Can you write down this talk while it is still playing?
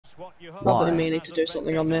Probably me need to do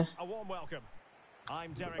something on there. I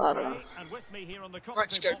don't know.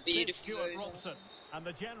 Let's go beautiful.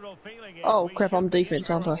 Oh crap, I'm defense,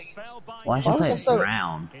 aren't I? Why is he was I playing so...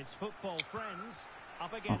 Brown?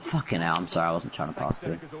 Oh fucking hell, I'm sorry, I wasn't trying to pass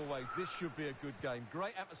it. As always, this should be a good game.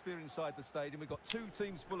 Great atmosphere inside the stadium. We've got two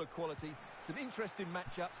teams full of quality, some interesting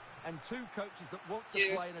matchups, and two coaches that want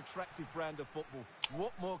to play an attractive brand of football.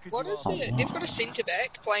 What more could you ask? What is it? They've got a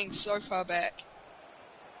centre-back playing so far back.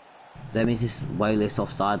 That means it's way less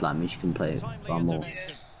offside line, means you can play far more.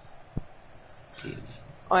 Yeah.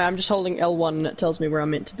 I'm just holding L1 and it tells me where I'm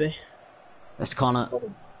meant to be. That's Connor.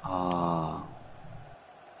 Ah.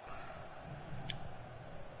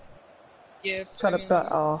 Yeah. Cut it back.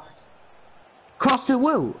 Oh. Cross it,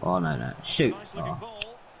 Will! Oh no, no. Shoot. Oh.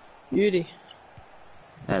 Beauty.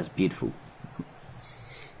 That's beautiful.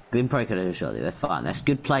 Been pro could have shot you. That's fine. That's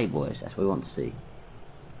good play, boys. That's what we want to see.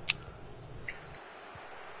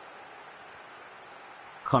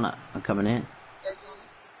 Connor, I'm coming in.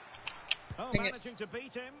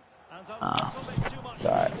 Ah,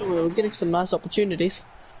 sorry. We're getting some nice opportunities.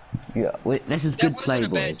 Yeah, this is good play,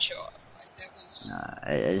 boys. boys. No,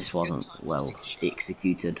 it just wasn't well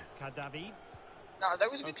executed. No, that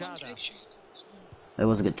was a good time to make sure. It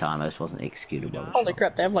was a good time, it just wasn't executed well. Holy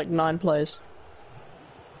crap, they have like 9 players.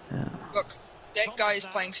 Yeah. Look, that guy is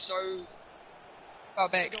playing so far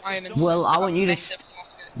back. I am in Well, I want you to. massive pocket.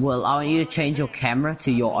 Well, I want you to change your camera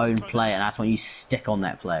to your own player, and that's when you stick on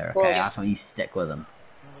that player. Okay, Well, that's when you stick with him,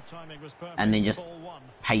 and then just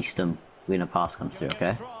paste him when a pass comes through.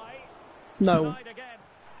 Okay. No.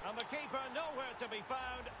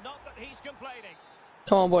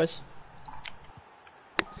 Come on, boys.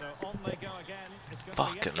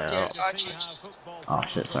 Fucking hell. Yeah, Archie. Oh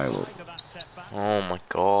shit, sorry, Will. Oh my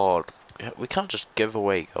god. We can't just give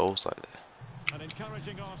away goals like that.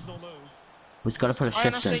 We've got to put a I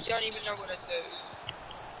shift honestly in. don't even know what to do.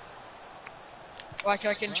 Like,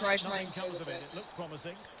 I can try playing forward.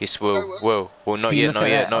 Yes, Will, not yet, not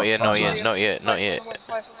yet, not yet, not yet, not yet, not yet.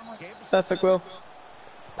 Perfect, Will.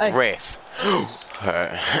 Hey. Ref.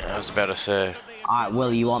 I was about to say. Alright,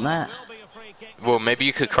 Will, you want that? Well, maybe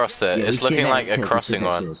you could cross that. Yeah, It's we see looking that like a too, we see crossing that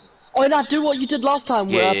one. too. Oh, no, do what you did last time.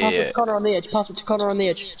 Yeah, Pass yeah, it to Connor on the edge. Pass it to Connor on the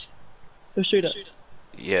edge. He'll shoot it.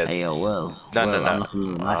 Yeah. Hey, yo, Will. No, Will, no, I'm no.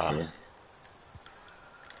 looking at the match here.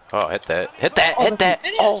 Oh, hit that. Hit that, Oh, hit that.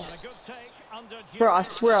 Oh. Bro, I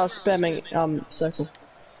swear I was spamming circle.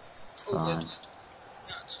 Fine.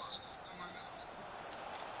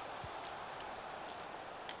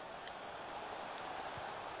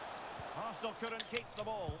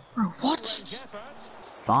 Bro, what?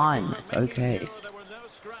 Fine, it's okay.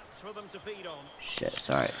 Shit,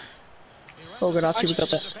 sorry. Oh, good, Archie, we got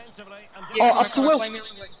that. Yeah, Oh, up to Will.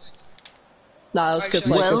 Nah, that was good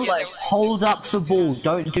play. Will, Good play. hold up the ball,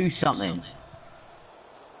 don't do something.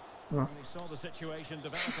 Oh.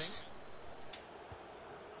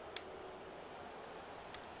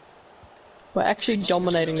 We're actually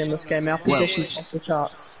dominating in this game. Our possession's off the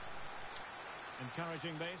charts.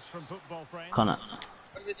 Connor.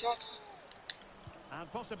 Over top.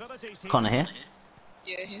 Connor here?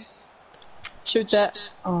 Yeah, yeah. Shoot that.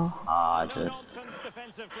 Oh. Ah, I did.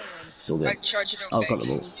 It's all I good. charge it Oh, back. got the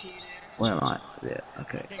ball. Where am I? Yeah,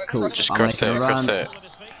 okay. Cool. Just I'm cross making a that, cross run. that.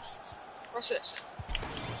 Cross it.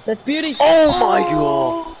 That's beauty. Oh my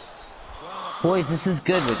god. Boys, this is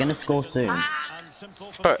good. We're gonna score soon.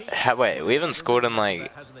 But, wait, we haven't scored in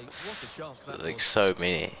like so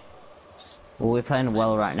many. Well, we're playing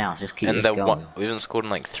well right now. Just keep And this the going. one, we haven't scored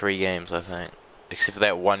in like 3 games, I think. Except for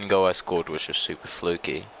that one goal I scored, which was super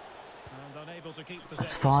fluky.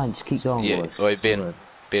 That's fine. Just keep going, Yeah, boys. wait, Ben.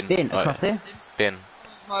 Ben, oh, across there? Ben.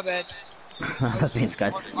 My bad. These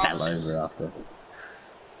guys fell over after.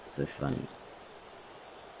 So funny.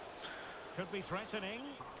 Could be threatening.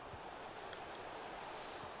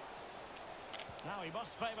 Now he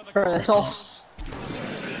must favor the Bro, that's off.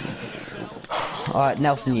 Alright,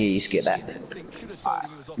 Nelson, you just get that. Alright,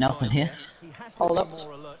 Nelson here. Hold up.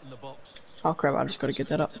 Oh crap, I just gotta get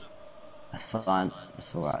that up. That's fine.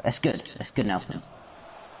 That's alright. That's good. That's good, Nelson.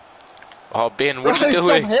 Oh, Ben, what Bro, are you stop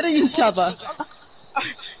doing? hitting each other.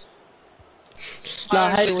 Nah,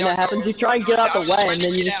 I hate it when that happens. You try and get out the way and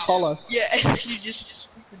then you just follow. Yeah, and then you just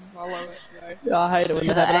freaking follow it, bro. I hate it when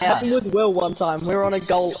that happens. It happened with Will one time. We were on a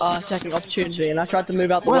goal attacking opportunity and I tried to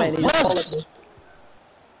move out the way and he just followed me.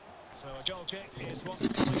 So a goal kick is what's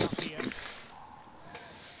coming up here.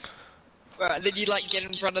 Right, then you like get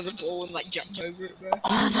in front of the ball and like jump over it, bro.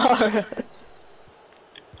 Oh no.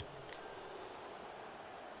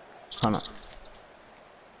 Connor.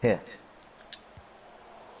 Here.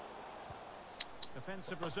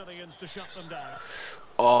 Defensive Brazilians to shut them down.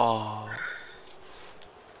 Oh.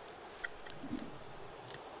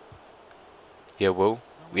 Yeah, Will.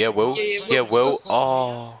 Yeah, Will. Yeah, Will.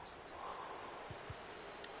 Oh.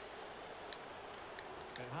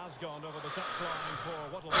 It has gone over the touchline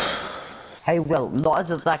for what'll be a throw-in. Hey, Will, not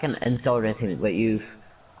as it's like an insult or anything, but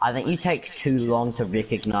I think you take too long to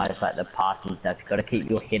recognize like the pass and stuff. You've got to keep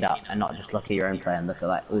your head up and not just look at your own play and look at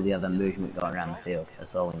like all the other movement going around the field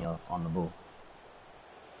as well when you're on the ball.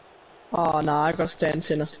 Oh no, I gotta stay in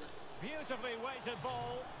center. Beautifully weighted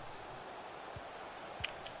ball.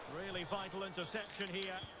 Really vital interception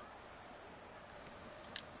here.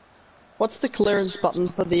 What's the clearance button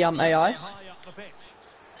for the AI? High up the pitch.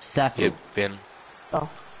 Sappy. Yeah, Ben. Oh.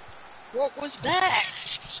 What was that?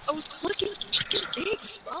 I was clicking fucking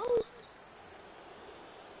things, bro.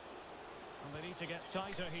 And they need to get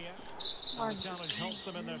tighter here. The challenge halts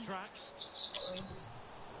them in their tracks.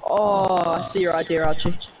 Oh, I see your idea,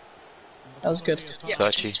 Archie. That was good. Yeah.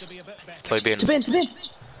 Archie. Play Ben. To Ben, to Ben!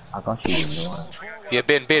 I got you. Yeah,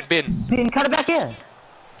 Ben. Ben, cut it back here!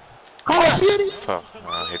 Oh, beauty! Fuck.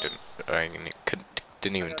 Oh, he didn't.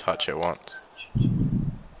 Didn't even touch it once.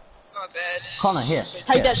 My bad. Connor, here.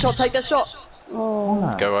 Take that shot, take that shot!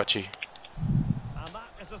 Oh. Go, Archie. And that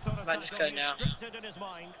is the sort of Might just tackle go now. he scripted in his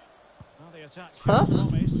mind. Well, the attack Huh? showed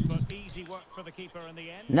promise, but easy work for the keeper in the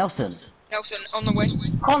end. Nelson. Nelson, on the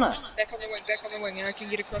wing. Connor. Back on the wing, and I can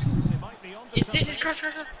get across. They might be onto It's something. this cross.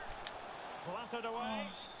 Clattered away.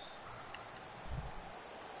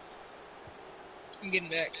 I'm getting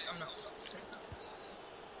back. I'm not.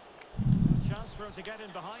 Chance for him to get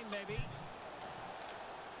in behind, maybe.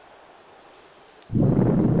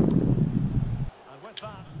 And with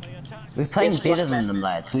that, the attack. We're playing better than them,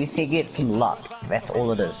 lads. We just need to get some luck. That's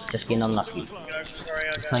all it is. Just getting unlucky. Sorry,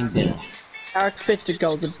 I Playing better. Our expected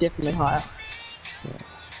goals are definitely higher.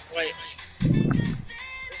 Wait.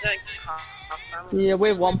 Is that half time? Yeah,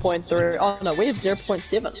 we're 1.3. Oh no, we have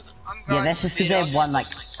 0.7. I'm Yeah, going. that's just because they have one like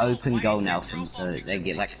open goal, Nelson, so they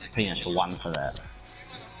get like pretty much a 1 for that.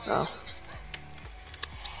 Oh.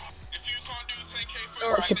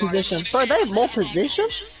 What's the position? Bro, they have more possession?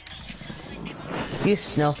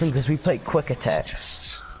 Yes, Nelson, because we play quick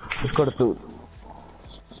attacks. We've got to build.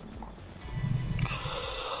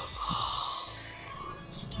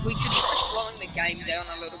 We could try slowing the game down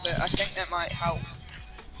a little bit. I think that might help.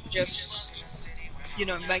 Just, you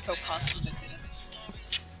know, make our pass a bit better.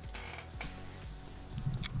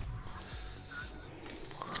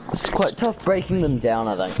 It's quite tough breaking them down,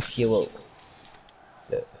 I think. You will.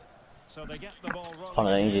 So they get the ball rolling. Connor,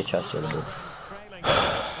 I need you to trust you a little bit. Trailing.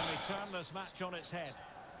 Can they turn this match on its head?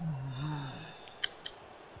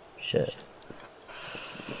 Shit.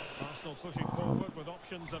 Arsenal pushing forward with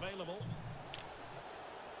options available.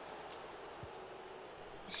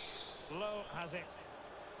 Low has it.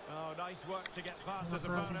 Oh, nice work to get past his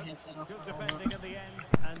opponent. Good defending in the end,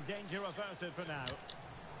 and danger averted for now.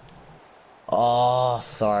 Oh,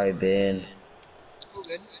 sorry, Ben. All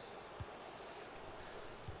good.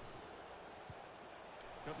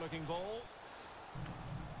 Good looking ball.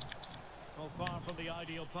 Not far from the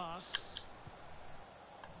ideal pass.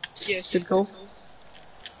 Yeah. Good call.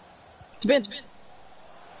 To Ben!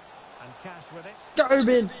 And Cash with it. Go,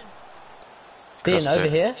 Ben! Ben, Cross over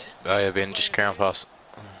it. here. Oh, yeah, Ben. Just carry on pass.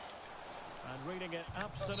 And reading it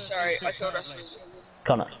absolutely. Sorry, I thought I superbly. saw.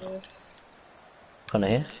 Connor. Connor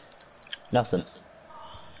here. Nelson.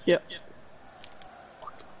 Yep.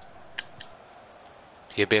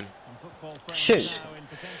 Yeah, Ben. And football friends Shoot. now in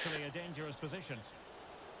potentially a dangerous position.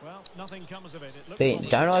 Well, nothing comes of it. It looks Ben,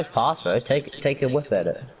 promising. don't always pass, bro. Take a whip at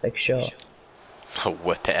it. Take a shot. A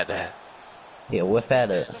whip at it. Yeah, whip at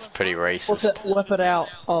it. It's pretty Whip racist. it out.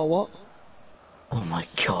 Oh, what? Oh my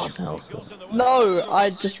god, Nelson. Goes in the way. No, I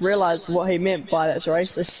just realised what he meant by that's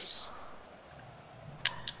racist.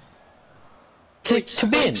 To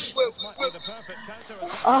Ben. Might be the perfect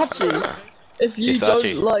counter-attack. Archie, if you Yes, don't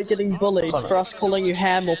Archie. like getting bullied for us calling you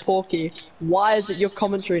Ham or Porky, why is it your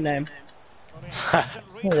commentary name? Yeah,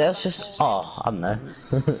 that was just. Oh, I don't know.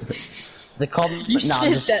 The You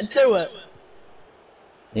said that to it,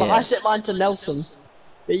 but Yeah. I set mine to Nelson.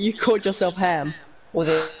 But you called yourself Ham.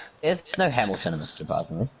 Well, there's no Hamilton in this,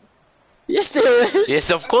 surprisingly. Yes, there is.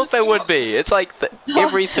 Yes, of course there would be. It's like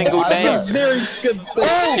every single It's a name. very good.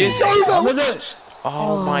 Yes.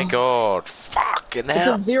 Oh my god. Fucking It's a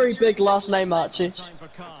hell. very big last name, Archie. Time for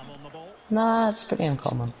calm on the ball. Nah, it's pretty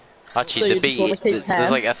uncommon. Actually, So you the just wanna keep there's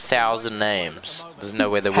Ham? like 1,000 names. There's no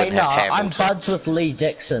way they Hey, wouldn't no, have I'm Hamilton. buds with Lee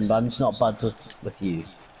Dixon, but I'm just not buds with you.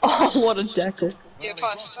 Oh, what a deckle. Yeah,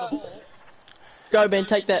 pass. Go, Ben,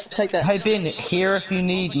 take that, take that. Hey Ben, here if you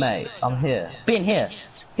need, mate. I'm here. Ben, here.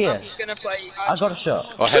 Here. He's gonna play. I got a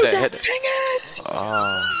shot. Oh, hit it, hit it. Dang it!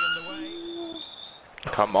 Oh.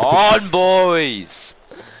 Come on, boys!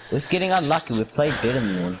 We're getting unlucky. We've played better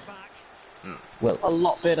than them. Well, A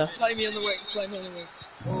lot better. Play me on the wing. Play me on the wing.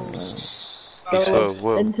 Go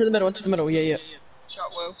Whoa. into the middle. Yeah. Shot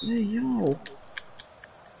Will. Hey yo.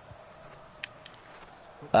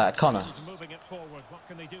 Connor.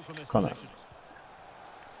 Connor.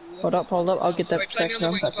 Hold up. I'll get that Wait, play me back on the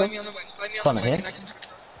wing. now. Play me on the wing. Play me on Connor the wing. here. And I can cut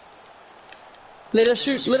across. Let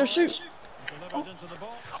her shoot.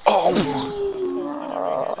 Oh!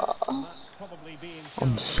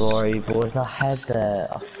 I'm sorry, boys. I had that.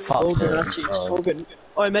 I fucked All good, it. Archie. All good.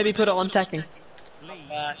 Oh, maybe put it on tacking.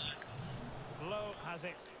 Back. Low has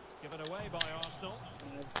it. Given away by Arsenal.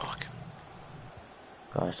 Fuck.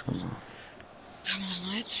 Guys, come on. Come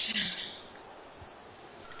on, lads.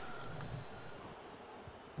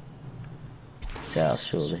 South,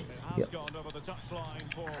 surely. Has Yep. gone over the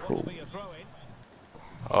touchline for what Cool. will be a throw-in.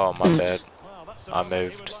 Oh, my bad. Well, that's I a he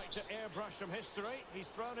moved. would like to airbrush from history. He's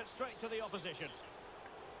thrown it straight to the opposition.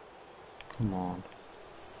 Come on.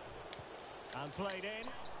 And played in.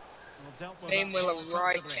 Well, dealt with Dame that Will ball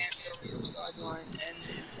right comfortably. camped on the sideline and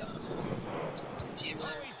it's Oh, he's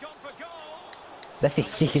gone for goal. That's his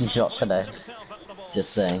second shot today. Himself at the ball.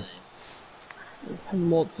 Just saying.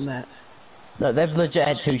 More than that. No, they've legit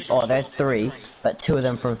had two. Oh, they had three, but two of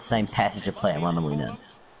them from the same passage of play and one of them we didn't.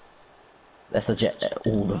 That's legit.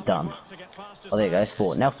 All they've done. Oh, there you go.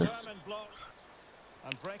 Four. Nelson.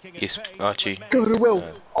 Yes, Archie. Go to Will.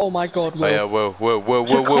 Oh my God, Will. Oh, yeah, Will.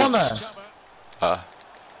 To Connor.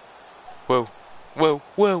 Will.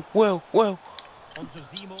 Onto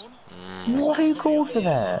Zimon. What are you called for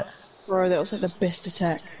that? Bro, that was like the best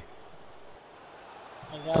attack.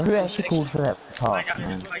 But who actually called for that pass,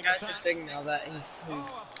 man? My guy's the thing now that he's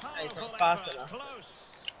not fast enough.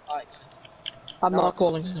 Like, I'm not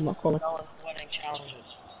calling. no one's winning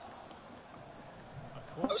challenges.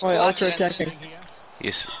 Oh, yeah, ultra attacking.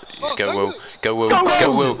 Yes, Oh, go go Will. Will. Go Will. Go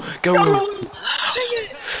Go Will. Will. Go Will.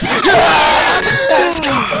 Let's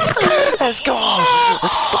go. Let's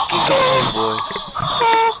fucking go, boy.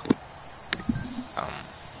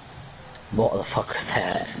 What the fuck was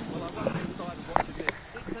that?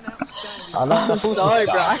 I love I'm sorry,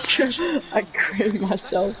 bro. I creamed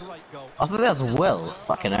myself. I thought that was Will.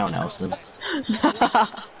 Fucking hell, Nelson.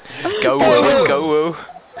 Go Will. Go Will.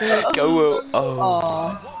 Go Will. Oh.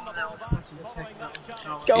 Aw. That was such an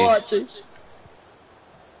attack. Go, Yeah. Archie.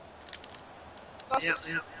 Yep.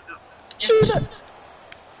 Shoot it.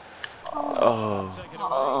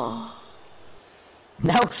 Oh.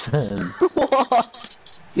 Nelson!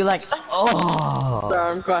 What? You're like, oh!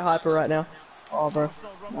 Sorry, I'm quite hyper right now. Oh, bro.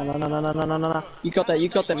 No. You got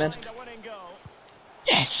that, man.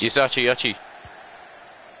 Yes! Yes, Archie. Oh, wait,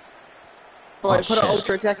 Oh, put it shit.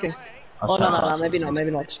 ultra attacking. I'll Oh, try no, that. maybe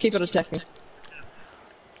not. Just keep it attacking.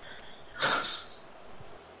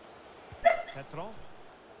 Petrov.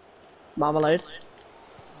 Marmalade.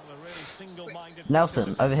 Well, a really single-minded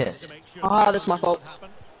Nelson, over here. to make sure Ah, that's my fault. happen.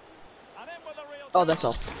 And in with a real Oh, that's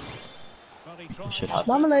off. Well, he tried Should to have.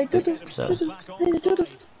 Marmalade, get do-do, himself do-do, back on do-do. side.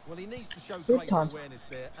 Well, he needs to show Good great time. awareness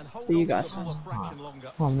there and hold For you on to guys. the ball a fraction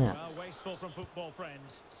longer. Oh, man. Well, wasteful from football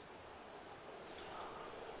friends.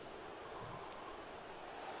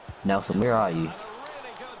 Nelson, where are you? And a really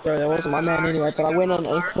good Bro, that wasn't my man anyway, but I went on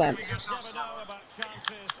a clamp. You never know about chances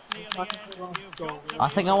near the end. You've got to I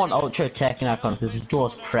think I want ultra attacking icon because his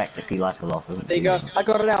draw's practically like a loss. Isn't There you go. I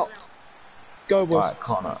got it out. Go, Will. Alright,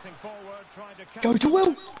 Connor. pressing forward, trying to Go to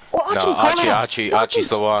Will. Oh, Archie, No, Connor. Archie's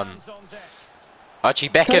the one. hands on deck. Archie,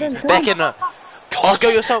 back Go in. in, go Back in. in. Oh, go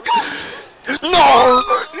yourself. No!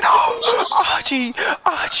 Archie.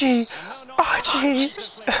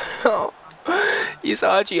 Oh. Yes,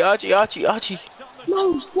 Archie.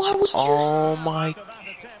 No, why would you? Oh my. After that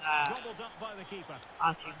attempt, gobbled up by the keeper.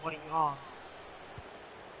 Archie, what are you on?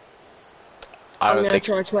 I I'm don't gonna think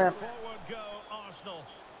try clap. Forward go, Arsenal.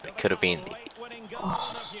 it could have been. Late winning goal in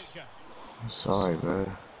the future. I'm sorry, bro.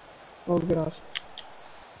 Oh, good off.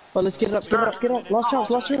 Well, let's get it up. Last chance.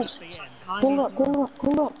 The end. Call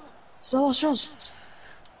it up. It's the last chance.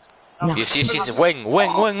 Yes.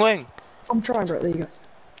 Wing. I'm trying, bro. There you go.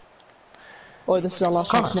 Oh, this is our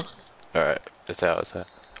last chance. Come on. Alright, it's out.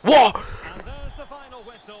 Whoa! And there's the final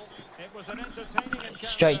whistle. It was an entertaining encounter.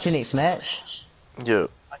 Straight to next match. Yeah.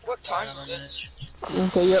 What time is it?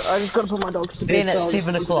 Okay, yeah, I just gotta put my dogs to Being bed. at so I'll just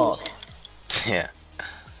 7 leave it. o'clock. Yeah.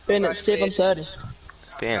 Being at 7:30.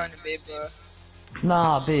 Ben. Going to bed, bro.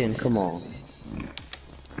 Nah, Ben, come on.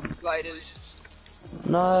 Laters.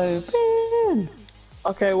 No, Ben!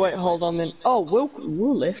 Okay, wait, hold on then. Oh, Will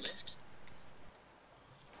left.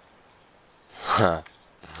 Huh.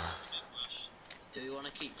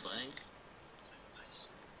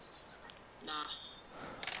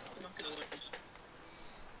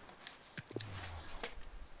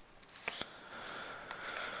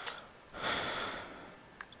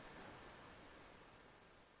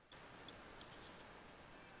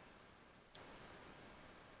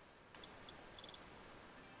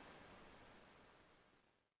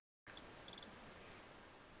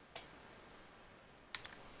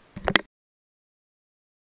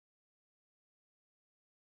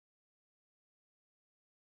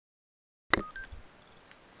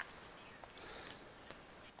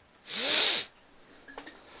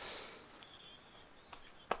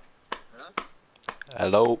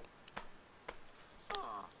 Hello.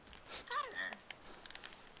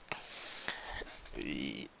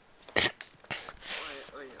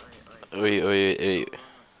 Oi, oi, oi.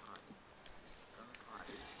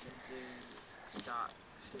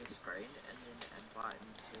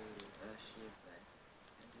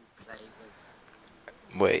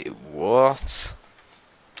 Wait, what?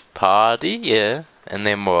 Party? Yeah. And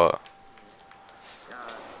then what?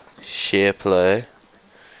 Share play.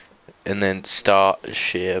 And then start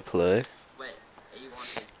share play.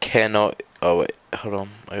 Cannot. Oh wait, hold on.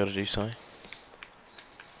 I gotta do something.